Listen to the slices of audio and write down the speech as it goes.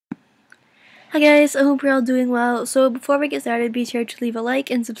Hi guys, I hope you're all doing well. So before we get started, be sure to leave a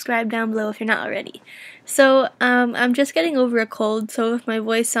like and subscribe down below if you're not already. So I'm just getting over a cold, so if my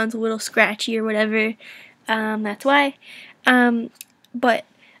voice sounds a little scratchy or whatever, that's why. But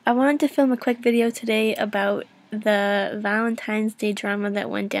I wanted to film a quick video today about the Valentine's Day drama that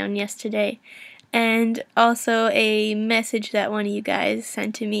went down yesterday, and also a message that one of you guys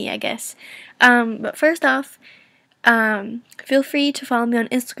sent to me, I guess. But first off, feel free to follow me on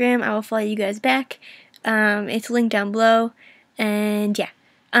Instagram. I will follow you guys back. It's linked down below. And yeah.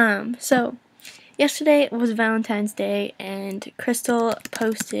 So yesterday was Valentine's Day, and Crystal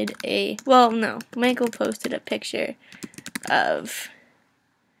posted Michael posted a picture of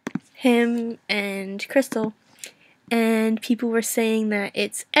him and Crystal, and people were saying that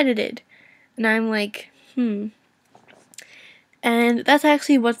it's edited. And I'm like, And that's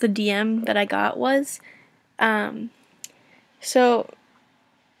actually what the DM that I got was. So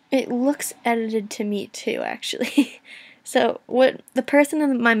it looks edited to me too, actually. So what the person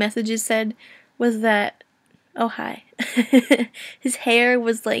in my messages said was that, oh hi, his hair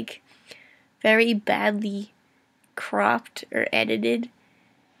was like very badly cropped or edited,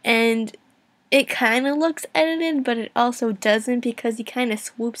 and it kind of looks edited, but it also doesn't because he kind of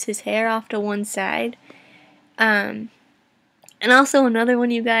swoops his hair off to one side. And also another one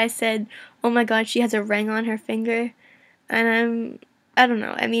of you guys said, oh my god, she has a ring on her finger. And I don't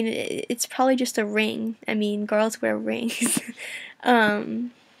know. I mean, it's probably just a ring. I mean, girls wear rings.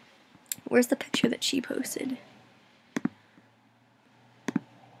 Where's the picture that she posted?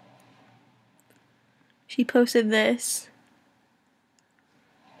 She posted this.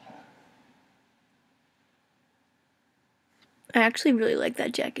 I actually really like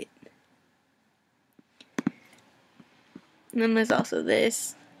that jacket. And then there's also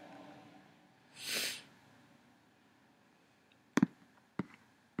this.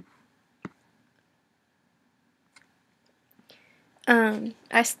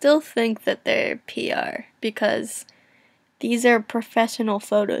 I still think that they're PR because these are professional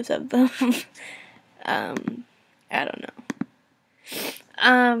photos of them. I don't know.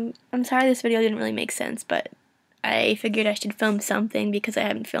 I'm sorry this video didn't really make sense, but I figured I should film something because I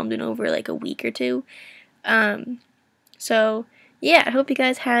haven't filmed in over like a week or two. So yeah, I hope you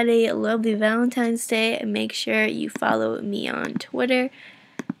guys had a lovely Valentine's Day, and make sure you follow me on Twitter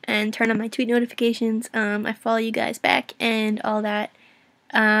and turn on my tweet notifications. I follow you guys back and all that.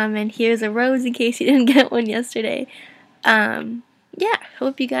 And here's a rose in case you didn't get one yesterday. Yeah,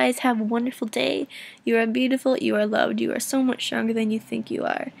 hope you guys have a wonderful day. You are beautiful, you are loved, you are so much stronger than you think you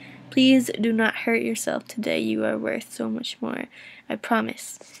are. Please do not hurt yourself today. You are worth so much more. I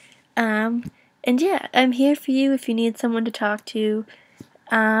promise. And yeah, I'm here for you if you need someone to talk to.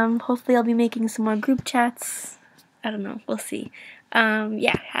 Hopefully I'll be making some more group chats. I don't know, we'll see.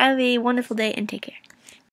 Yeah, have a wonderful day and take care.